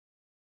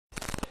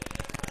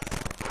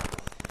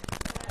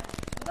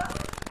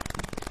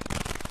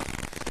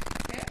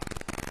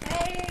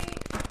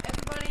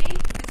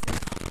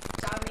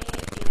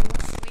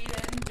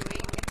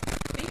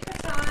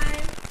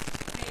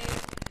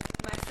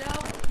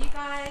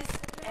guys,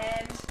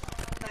 and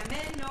my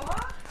man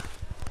Noah.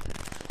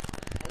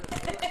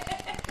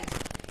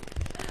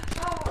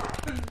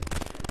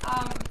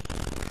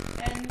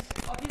 And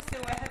obviously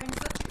we're having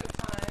such a good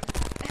time.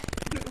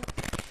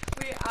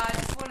 I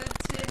just wanted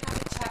to have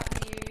a chat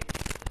with you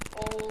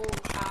all,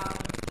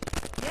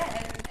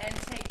 and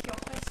take your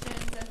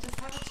questions and just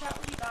have a chat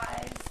with you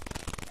guys.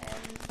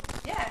 And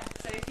yeah,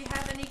 so if you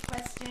have any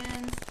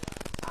questions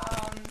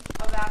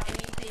about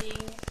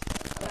anything,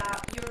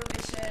 about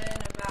Eurovision,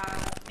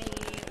 about me,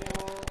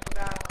 or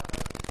about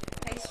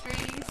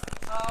pastries,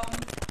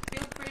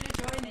 feel free to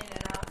join in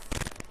and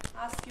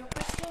ask your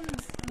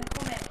questions in the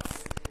comments.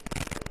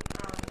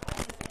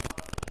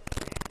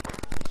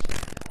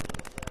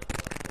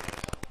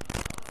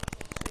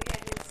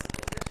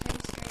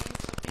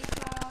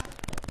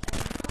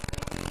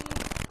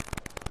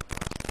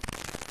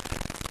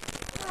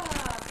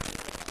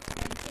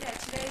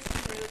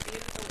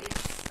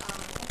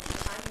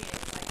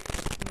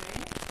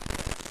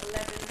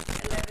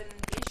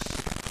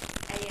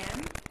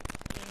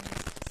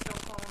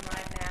 Stockholm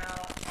right now,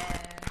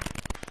 and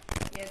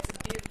yeah, it's a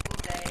beautiful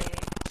day.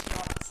 It's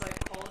not so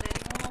cold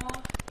anymore.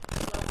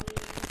 It's lovely,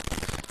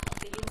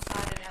 the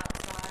inside and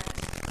outside.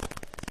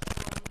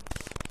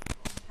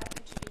 I'm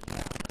happy to be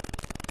here.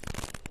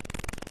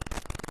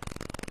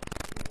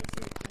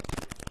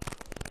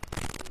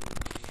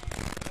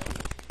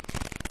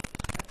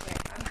 Okay,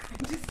 I'm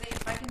going to see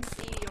if I can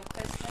see your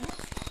questions.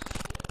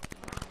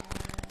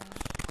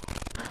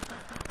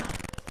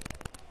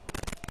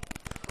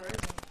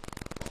 Frozen.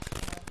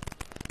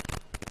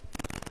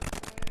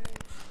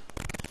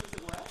 Does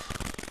it work?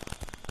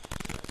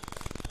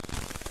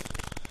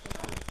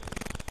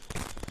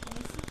 Let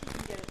me see if we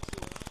can get it to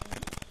you.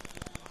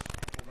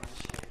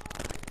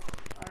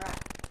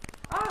 Alright.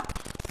 Ah!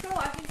 Cool, I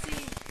can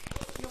see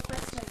your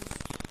questions.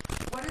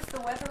 What is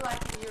the weather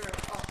like in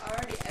Europe? Oh, I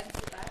already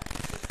answered that.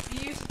 It's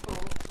beautiful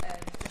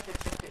and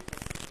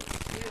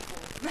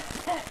beautiful.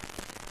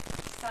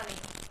 Sunny.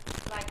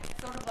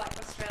 Sort of like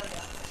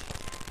Australia.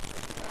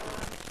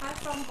 Hi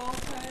from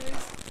Gold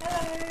Coast.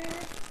 Hello!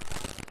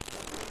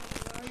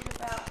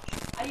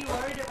 Are you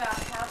worried about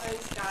how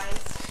those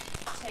guys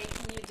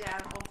taking you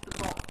down off the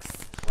box?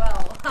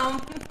 Well,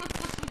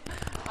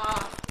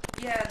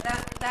 yeah,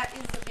 that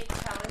is a big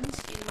challenge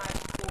in my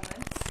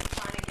performance,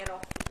 trying to get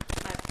off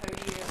my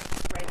podium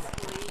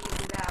gracefully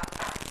without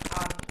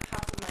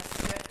half of my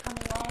skirt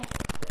coming off,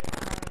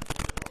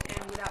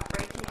 and without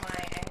breaking my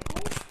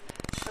ankles.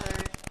 So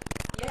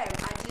yeah,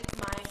 I did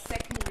my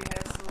second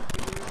rehearsal of the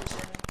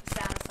Eurovision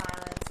Sound of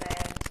Silence,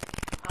 and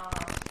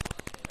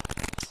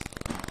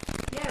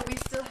yeah, we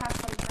still have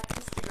some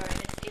practice to go,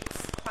 and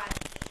it's quite,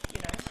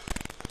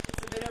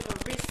 it's a bit of a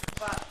risk,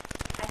 but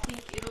I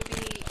think it'll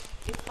be,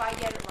 if I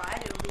get it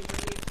right, it'll be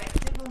really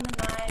effective on the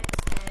night,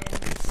 and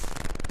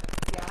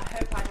yeah, I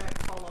hope I don't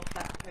fall off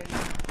that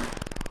podium.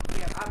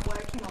 Yeah, I'm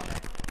working on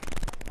it.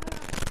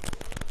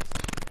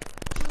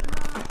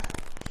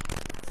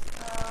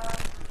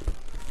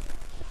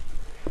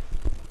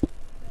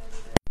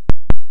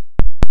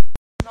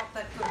 Not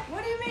that good.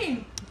 What do you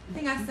mean? I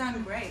think I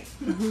sound great.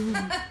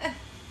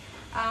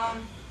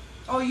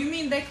 Oh, you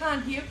mean they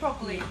can't hear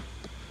properly?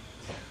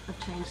 I've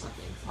changed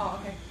something. Oh,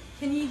 okay.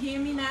 Can you hear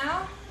me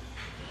now?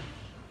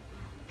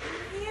 Can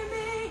you hear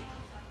me?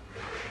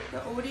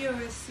 The audio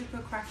is super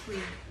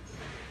crackly.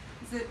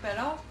 Is it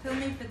better? Tell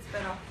me if it's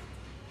better.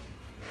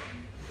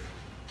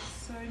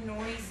 So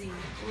noisy.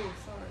 Oh,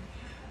 sorry.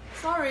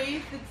 Sorry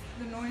if it's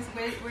the noise.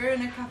 We're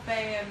in a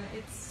cafe and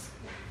it's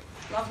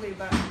lovely,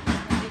 but I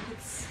think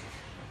it's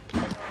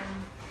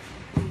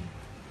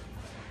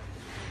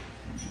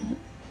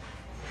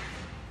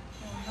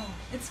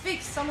it's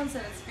fixed. Someone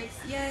said it's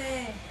fixed.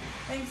 Yay!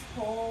 Thanks,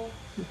 Paul.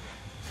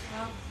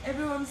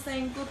 Everyone's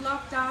saying good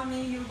luck,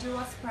 Dami. You'll do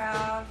us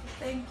proud.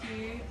 Thank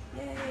you.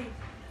 Yay!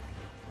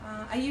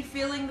 Are you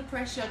feeling the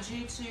pressure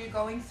due to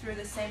going through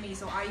the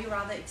semis, or are you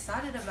rather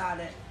excited about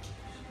it?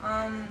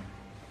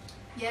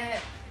 Yeah.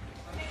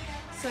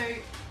 So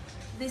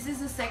this is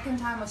the second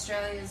time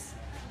Australia's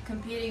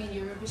competing in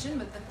Eurovision,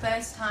 but the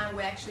first time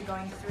we're actually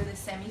going through the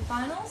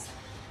semi-finals,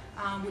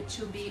 which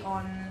will be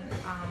on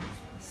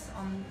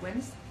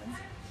Wednesday.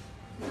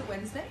 Is it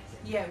Wednesday?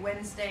 Yeah,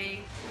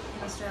 Wednesday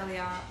in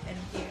Australia and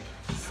here.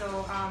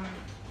 So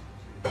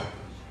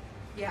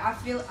yeah, I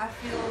feel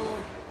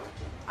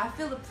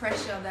the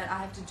pressure that I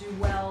have to do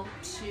well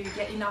to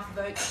get enough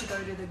votes to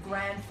go to the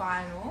grand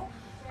final.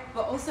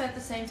 But also at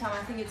the same time,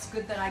 I think it's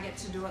good that I get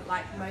to do it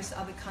like most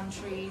other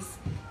countries,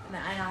 and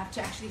I have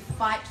to actually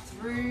fight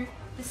through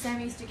the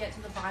semis to get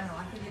to the final.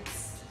 I think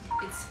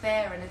it's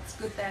fair, and it's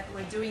good that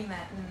we're doing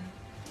that. And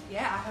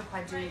yeah, I hope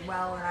I do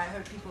well, and I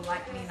hope people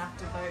like me enough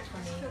to vote for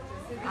me.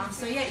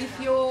 So yeah, if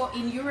you're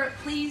in Europe,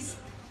 please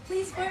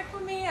vote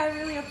for me. I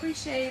really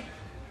appreciate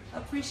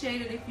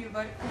it if you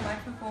vote for my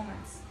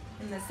performance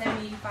in the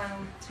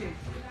semi-final too.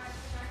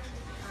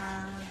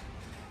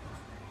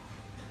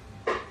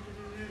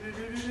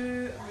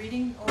 I'm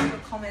reading all your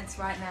comments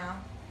right now.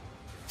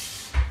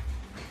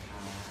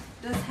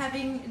 Does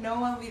having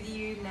Noah with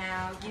you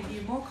now give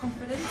you more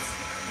confidence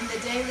in the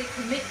daily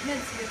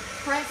commitments with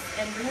press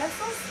and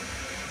rehearsals?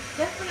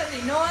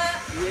 Definitely Noah.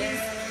 Yes.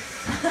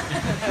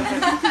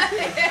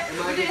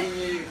 Am I giving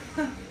you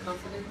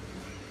confidence?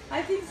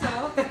 I think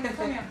so.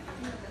 Come here.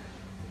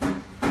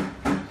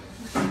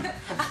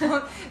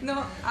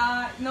 No,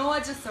 Noah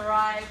just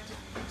arrived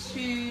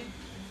 2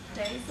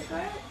 days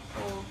ago,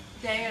 or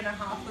day and a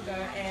half ago,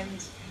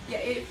 and yeah,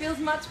 it feels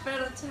much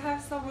better to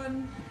have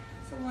someone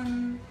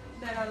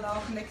that I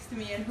love next to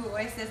me and who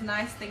always says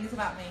nice things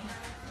about me.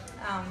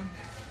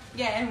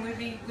 Yeah, and we've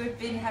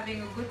been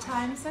having a good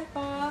time so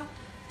far.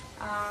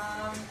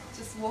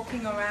 Just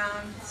walking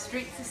around the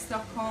streets of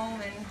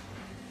Stockholm, and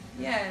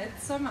yeah,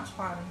 it's so much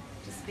fun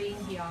just being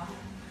here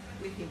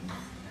with him.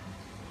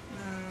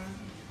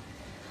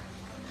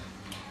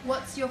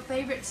 What's your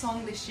favourite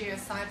song this year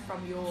aside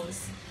from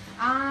yours?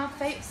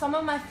 Some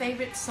of my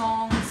favourite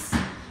songs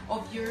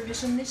of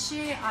Eurovision this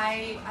year,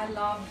 I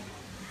love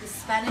the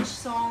Spanish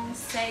song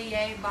Say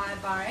Ye by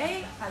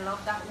Bare. I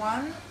love that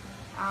one.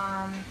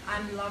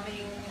 I'm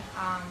loving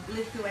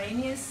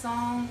Lithuania's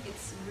song.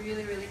 It's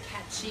really, really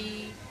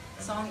catchy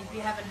song. If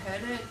you haven't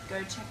heard it,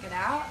 go check it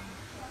out.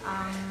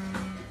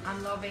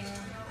 I'm loving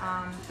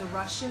the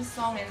Russian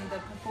song, and the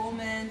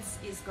performance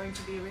is going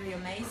to be really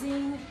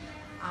amazing.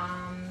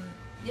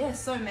 Yeah,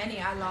 so many.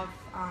 I love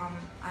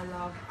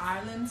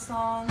Ireland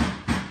song.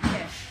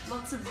 Yeah,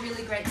 lots of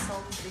really great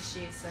songs this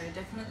year, so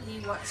definitely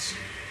watch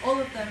all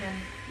of them.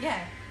 And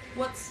yeah,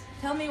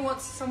 tell me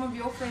what's some of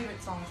your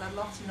favourite songs. I'd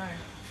love to know.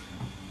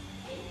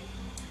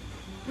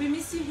 We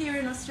miss you here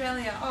in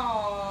Australia.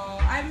 Oh,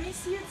 I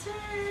miss you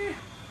too.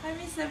 I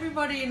miss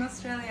everybody in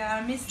Australia.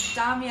 I miss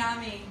Dami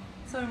Im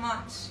so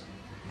much.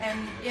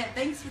 And yeah,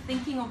 thanks for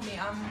thinking of me.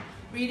 I'm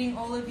reading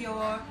all of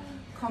your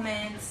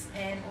comments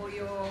and all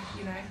your,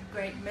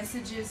 great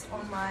messages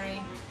on my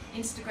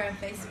Instagram,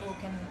 Facebook,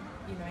 and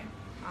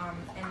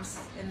and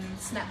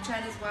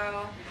Snapchat as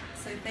well.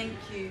 So thank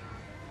you.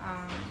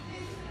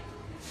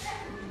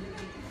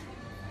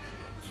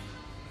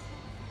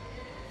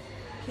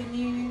 Can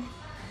you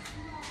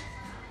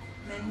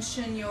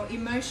mention your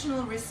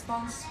emotional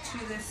response to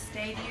the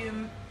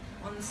stadium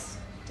on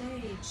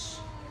stage?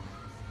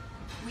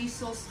 We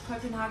saw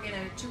Copenhagen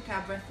and it took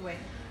our breath away.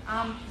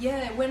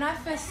 Yeah, when I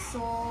first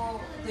saw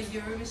the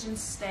Eurovision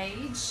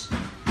stage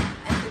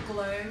at the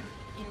Globe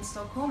in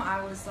Stockholm,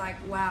 I was like,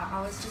 wow,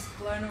 I was just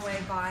blown away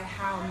by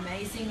how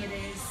amazing it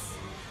is.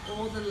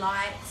 All the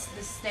lights,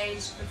 the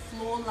stage, the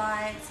floor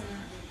lights,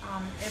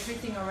 and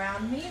everything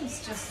around me. It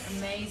was just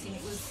amazing.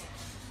 It was,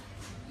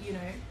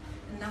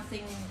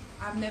 nothing,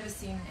 I've never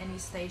seen any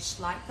stage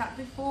like that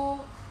before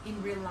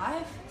in real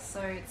life,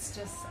 so it's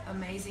just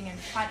amazing and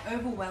quite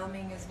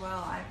overwhelming as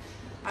well.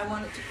 I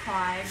wanted to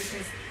cry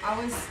because I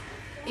was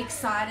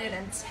excited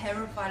and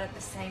terrified at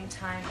the same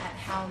time at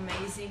how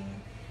amazing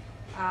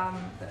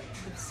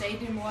the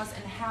stadium was,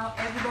 and how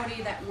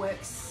everybody that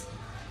works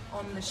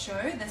on the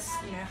show, there's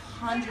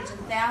hundreds and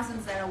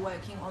thousands that are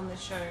working on the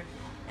show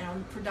and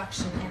on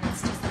production, and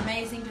it's just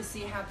amazing to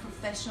see how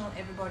professional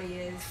everybody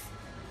is.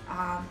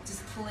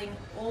 Just pulling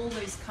all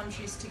those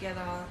countries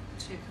together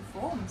to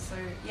perform. So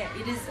yeah,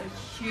 it is a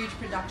huge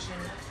production.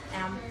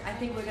 I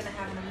think we're going to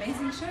have an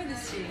amazing show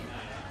this year.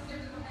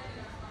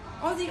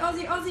 Aussie,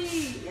 Aussie,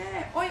 Aussie!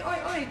 Yeah! Oi, oi,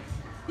 oi!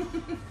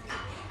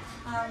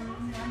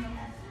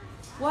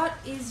 What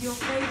is your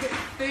favourite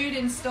food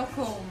in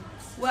Stockholm?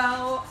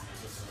 Well,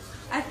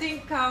 I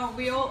think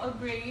we all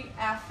agree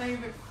our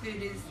favourite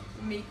food is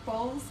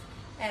meatballs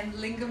and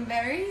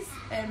lingonberries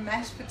and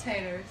mashed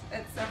potatoes.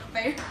 It's our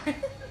favourite.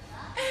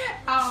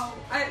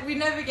 We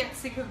never get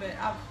sick of it.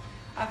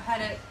 I've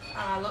had it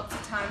lots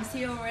of times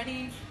here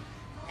already,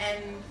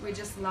 and we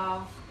just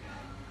love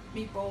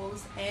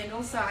meatballs. And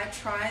also I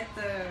tried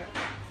the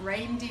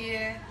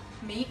reindeer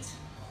meat.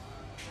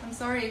 I'm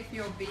sorry if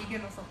you're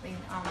vegan or something.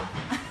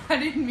 I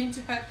didn't mean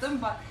to hurt them,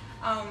 but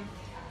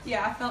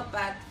yeah, I felt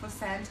bad for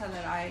Santa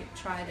that I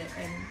tried it,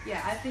 and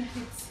yeah, I think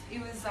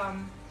it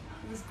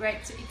was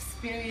great to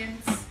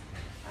experience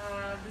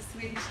the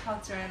Swedish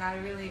culture, and I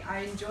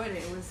enjoyed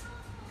it. It was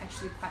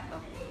actually quite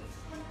lovely.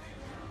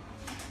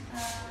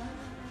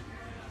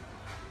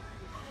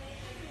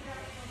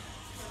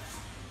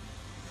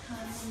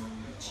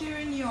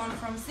 Cheering you on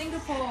from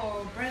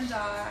Singapore,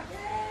 Brenda.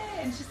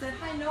 Yay! And she said,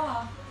 hi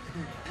Noah.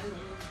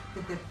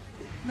 Hello.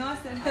 Noah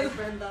said, Hi hello.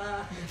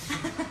 Brenda.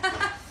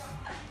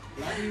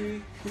 Love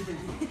you.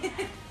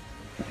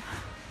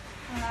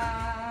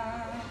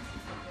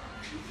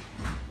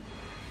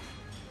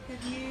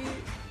 Have you...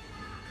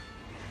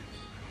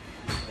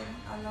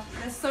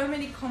 There's so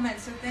many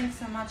comments, so thanks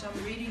so much.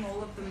 I'm reading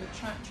all of them, but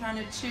trying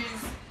to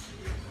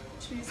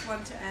choose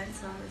one to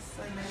answer. There's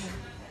so many.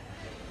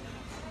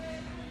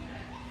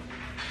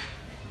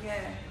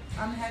 Yeah,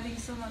 I'm having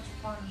so much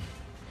fun.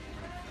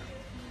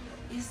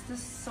 Is the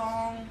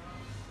song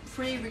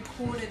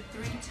pre-recorded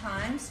 3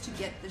 times to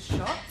get the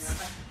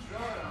shots?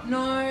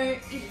 No,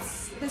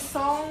 the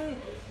song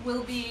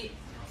will be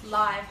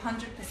live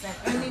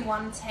 100%. Only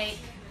one take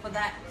for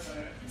that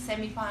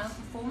semi-final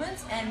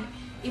performance, and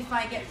if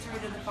I get through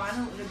to the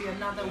final, it'll be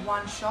another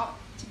one shot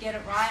to get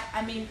it right.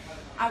 I mean,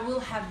 I will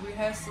have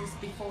rehearsals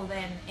before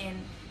then, and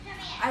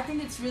I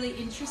think it's really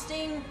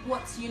interesting.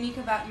 What's unique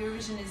about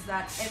Eurovision is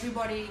that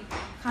everybody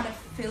kind of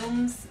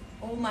films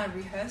all my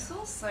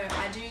rehearsals, so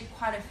I do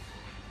quite a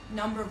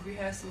number of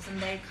rehearsals, and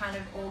they kind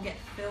of all get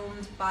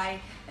filmed by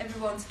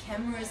everyone's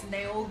cameras, and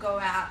they all go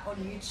out on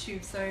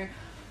YouTube, so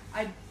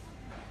I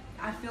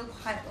feel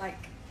quite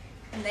like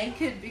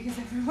naked because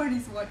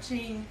everybody's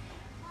watching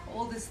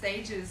all the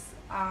stages.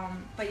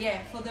 But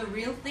yeah, for the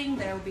real thing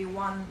there will be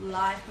one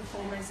live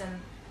performance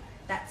and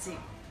that's it,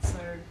 so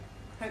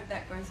hope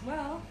that goes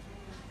well.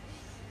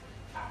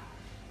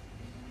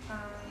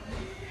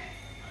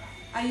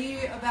 Are you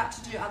about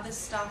to do other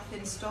stuff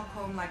in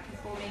Stockholm, like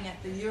performing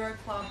at the Euro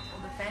Club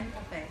or the Fan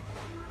Cafe?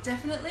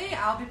 Definitely,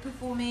 I'll be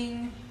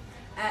performing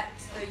at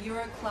the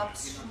Euro Club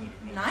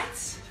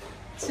tonight.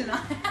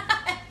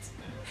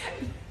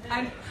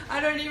 I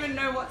don't even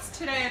know what's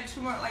today and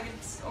tomorrow, like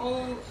it's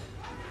all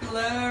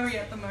blurry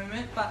at the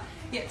moment, but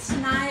yeah,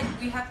 tonight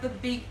we have the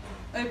big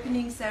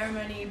opening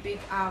ceremony, big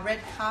red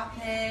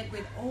carpet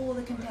with all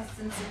the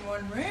contestants in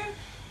one room.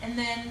 And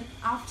then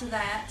after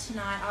that,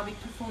 tonight I'll be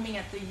performing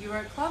at the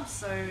Euro Club,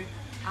 so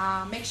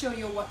make sure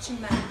you're watching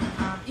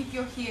that if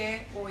you're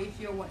here or if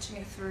you're watching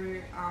it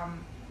through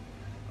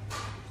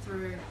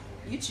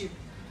YouTube.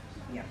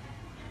 Yeah.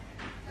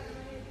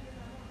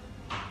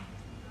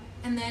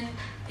 And then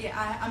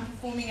yeah, I'm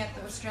performing at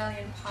the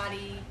Australian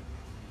party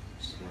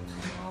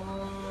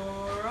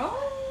tomorrow,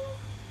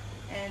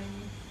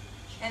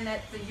 and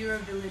at the Euro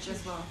Village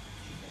as well.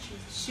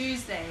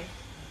 Tuesday.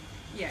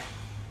 Yeah.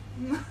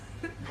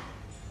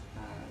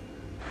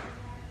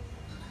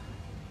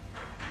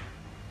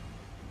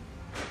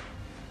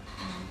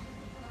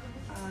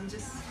 I'm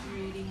just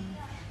reading.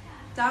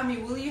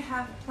 Dami, will you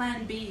have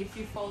plan B if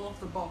you fall off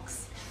the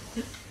box?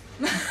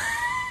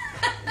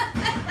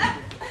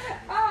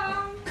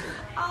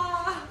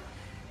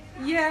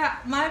 Yeah,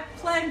 my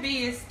plan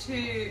B is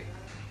to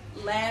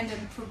land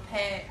and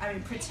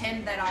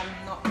pretend that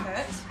I'm not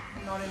hurt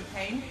and not in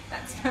pain.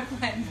 That's my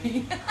plan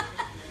B.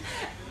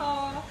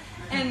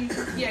 And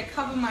yeah,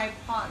 cover my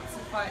parts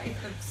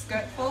if the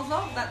skirt falls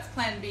off. That's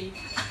plan B.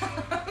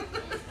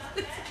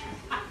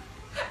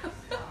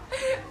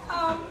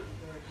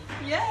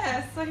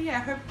 Yeah, so yeah,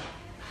 I hope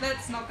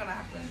that's not gonna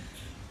happen.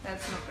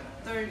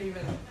 Don't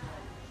even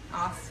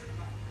ask.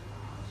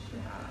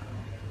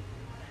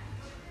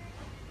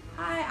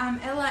 Hi, I'm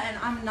Ella and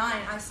I'm 9.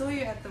 I saw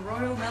you at the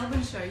Royal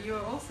Melbourne show. You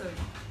were awesome.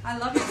 I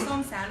love your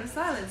song Sound of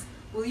Silence.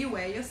 Will you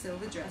wear your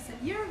silver dress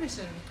at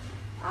Eurovision?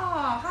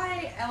 Oh,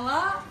 hi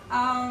Ella.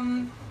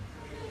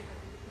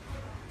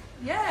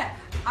 Yeah,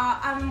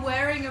 I'm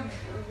wearing a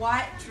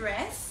white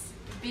dress,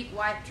 a big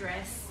white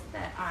dress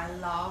that I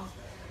love.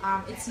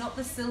 It's not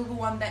the silver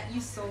one that you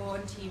saw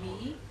on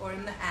TV or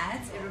in the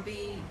ads. It'll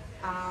be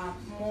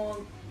more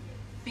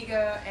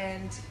bigger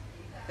and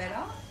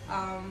better.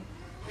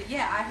 But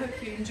yeah, I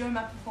hope you enjoy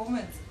my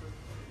performance.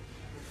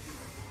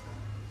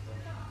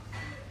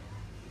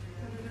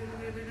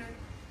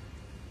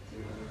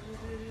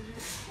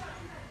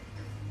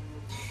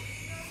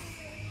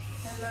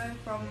 Hello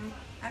from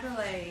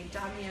Adelaide,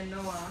 Dami and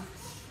Noah.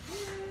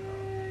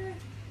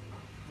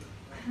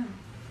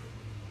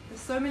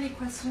 There's so many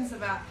questions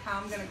about how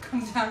I'm going to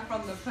come down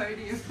from the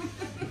podium.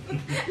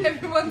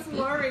 Everyone's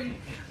worried.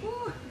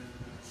 Ooh.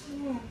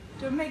 Ooh.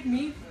 Don't make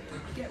me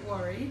get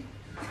worried.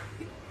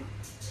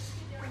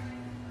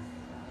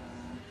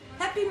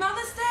 Happy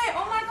Mother's Day!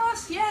 Oh my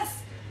gosh,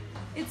 yes!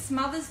 It's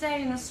Mother's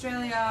Day in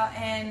Australia,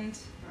 and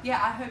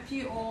yeah, I hope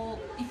you all,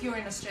 if you're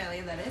in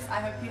Australia that is,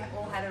 I hope you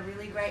all had a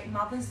really great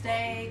Mother's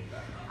Day.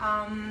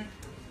 And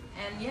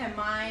yeah,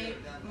 my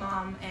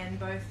mum and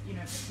both,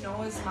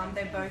 Noah's mum,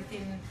 they're both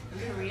in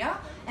Korea.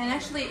 And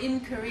actually in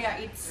Korea,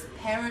 it's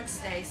Parents'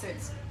 Day, so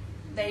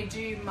they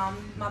do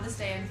Mother's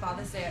Day and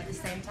Father's Day at the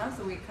same time,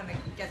 so we kind of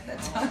get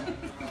that done.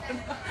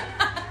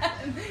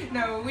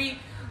 No, we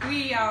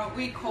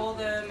call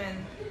them,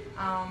 and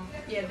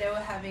yeah, they were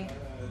having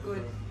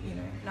good,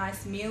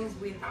 nice meals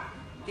with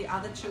the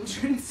other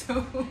children.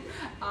 So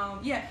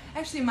yeah,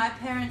 actually my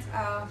parents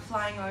are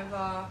flying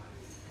over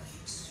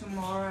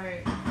tomorrow,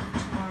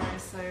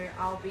 so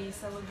I'll be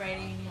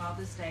celebrating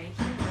Mother's Day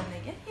when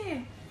they get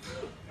here.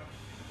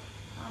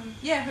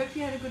 Yeah, hope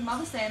you had a good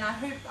Mother's Day, and I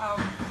hope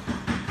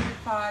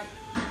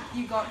if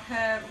you got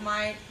her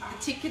the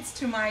tickets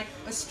to my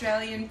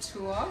Australian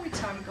tour,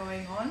 which I'm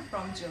going on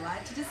from July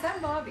to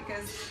December,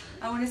 because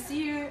I want to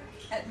see you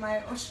at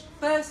my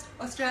first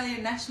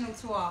Australian national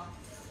tour.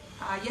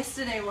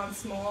 Yesterday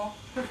once more,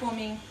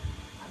 performing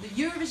the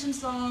Eurovision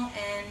song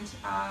and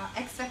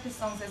X Factor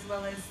songs, as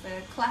well as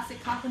the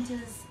classic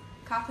Carpenters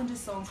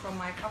songs from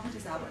my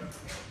Carpenters album.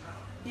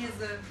 Here's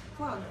the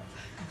plug.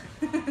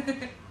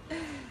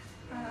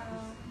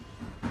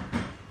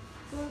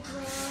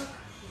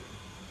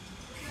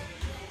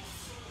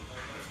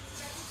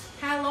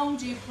 How long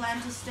do you plan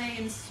to stay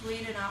in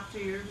Sweden after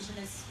Eurovision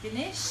is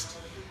finished?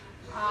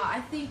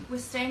 I think we're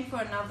staying for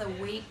another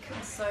week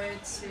or so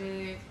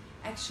to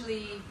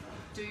actually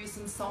do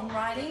some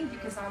songwriting,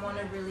 because I want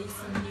to release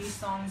some new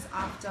songs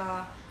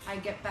after I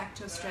get back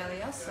to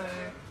Australia. So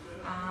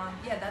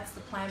yeah, that's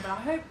the plan. But I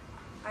hope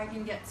I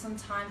can get some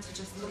time to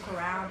just look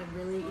around and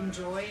really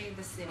enjoy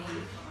the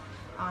city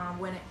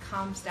when it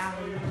calms down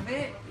a little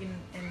bit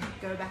and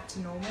go back to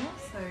normal.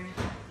 So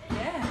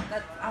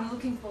yeah, I'm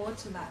looking forward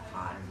to that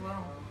part as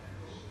well.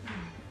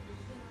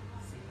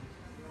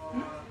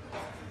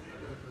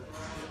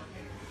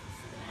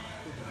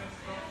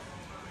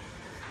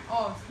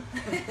 Oh,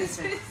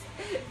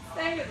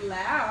 say it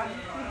loud.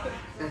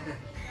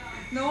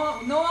 No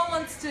one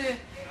wants to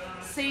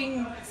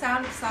sing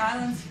Sound of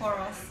Silence for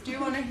us. Do you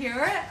want to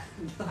hear it?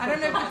 I don't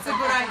know if it's a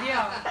good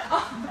idea.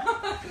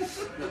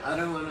 No, I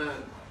don't want to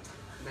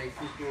make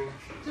people...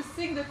 Just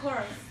sing the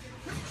chorus.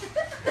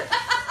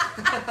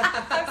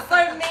 That's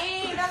so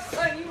mean. That's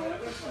so evil.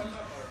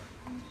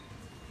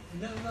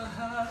 Never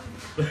have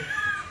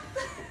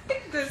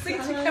Go sing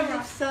to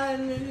camera.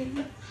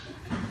 silence.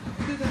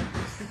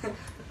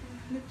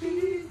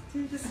 To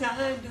the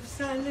sound of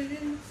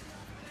silence.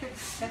 To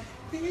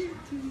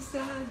the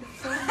sound of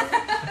silence.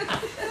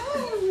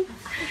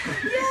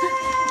 Yay!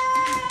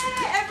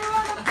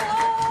 Everyone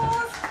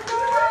applause!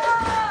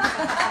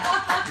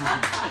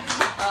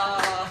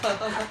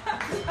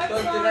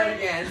 Don't do that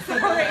again.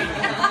 Sorry.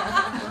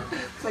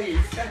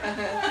 Please.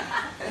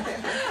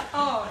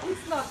 Oh,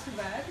 it's not too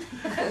bad.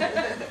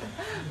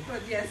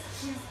 But yes,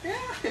 yeah.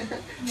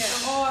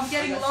 Oh, I'm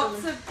getting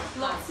lots of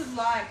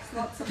likes,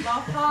 lots of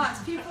love hearts.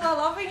 People are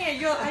loving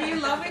it. Are you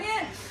loving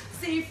it?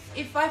 See,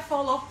 if I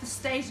fall off the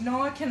stage,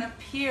 Noah can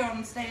appear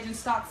on stage and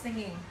start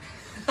singing.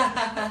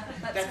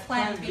 That's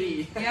plan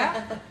B.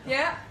 Yeah?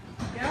 Yeah?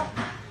 Yeah?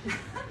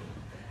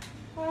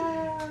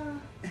 Wow. Oh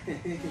my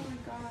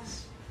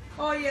gosh.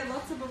 Oh yeah,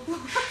 lots of applause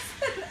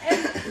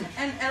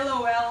and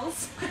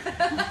LOLs.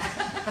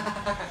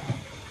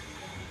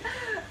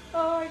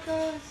 Oh my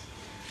gosh.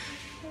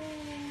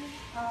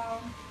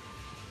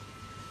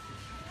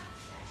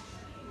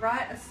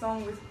 Write a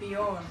song with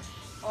Beyond.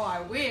 Oh,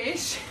 I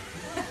wish.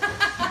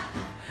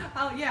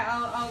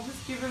 I'll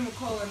just give him a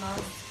call and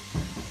ask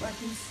if I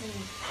can sing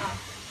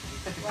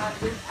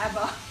right with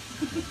ABBA.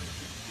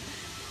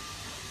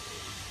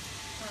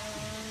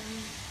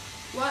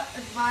 What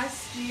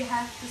advice do you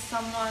have for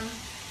someone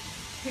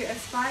who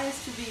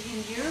aspires to be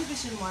in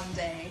Eurovision one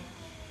day?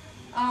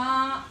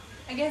 I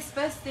guess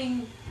first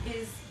thing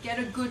is get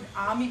a good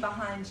army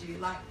behind you,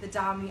 like the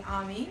Dami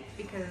army,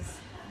 because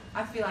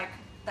I feel like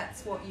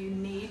that's what you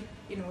need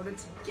in order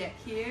to get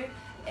here,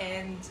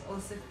 and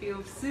also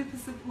feel super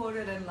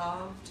supported and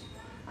loved.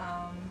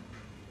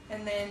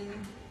 And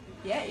then,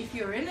 yeah, if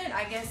you're in it,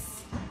 I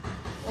guess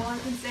all I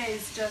can say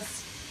is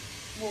just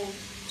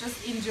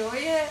enjoy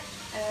it.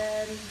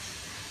 And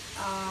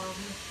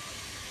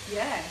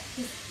yeah,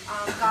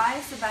 Guy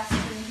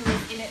Sebastian, who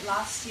was in it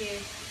last year,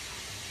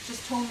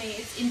 just told me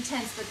it's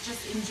intense, but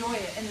just enjoy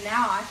it. And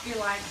now I feel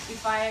like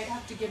if I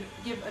have to give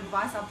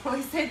advice, I'll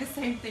probably say the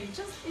same thing.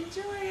 Just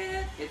enjoy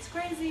it. It's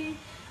crazy.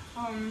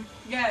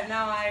 Yeah,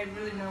 now I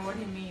really know what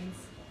he means.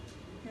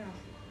 Yeah.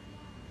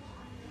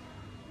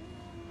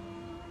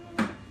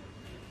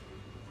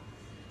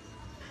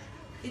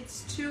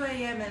 It's 2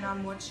 a.m. and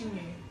I'm watching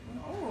you.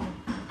 Oh.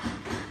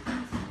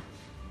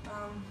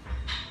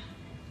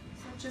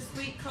 Such a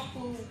sweet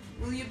couple.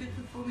 Will you be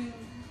performing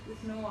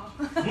with Noah?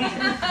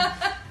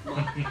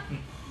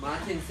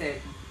 Martin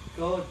said,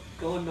 go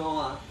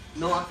Noah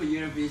for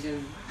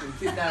Eurovision in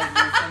 2017.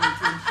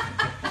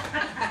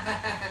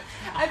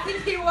 I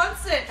think he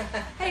wants it.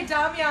 Hey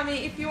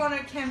Dami, if you want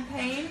a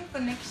campaign for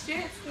next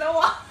year, it's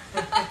Noah.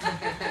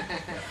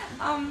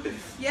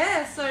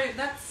 Yeah, so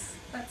that's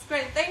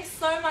great. Thanks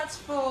so much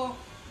for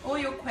all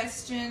your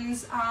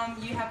questions.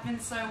 You have been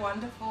so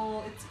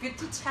wonderful. It's good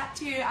to chat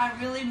to you. I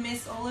really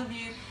miss all of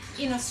you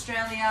in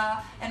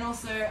Australia, and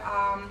also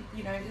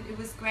you know, it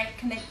was great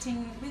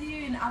connecting with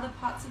you in other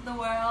parts of the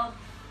world.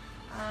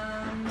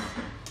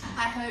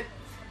 I hope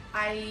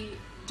I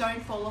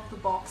don't fall off the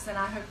box, and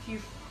I hope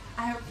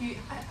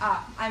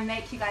I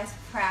make you guys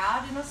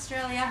proud in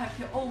Australia. I hope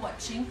you're all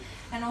watching,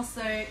 and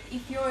also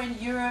if you're in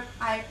Europe,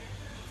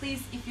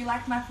 please, if you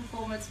like my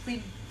performance,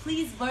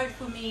 please vote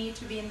for me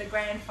to be in the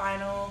grand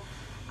final.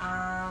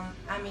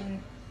 I'm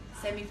in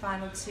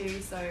semi-final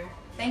too, so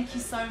thank you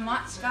so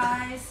much,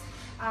 guys.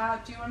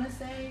 Do you want to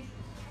say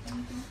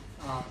anything?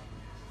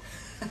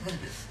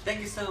 Thank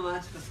you so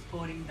much for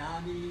supporting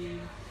Dami.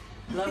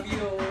 Love you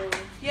all.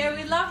 Yeah,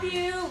 we love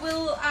you.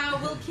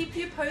 We'll keep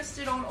you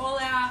posted on all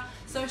our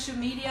social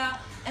media,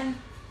 and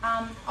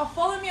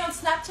follow me on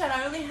Snapchat.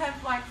 I only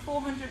have like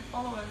 400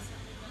 followers.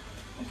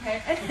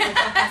 Okay.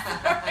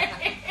 Sorry.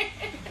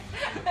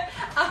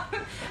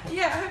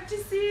 Yeah, I hope to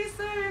see you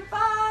soon.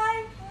 Bye.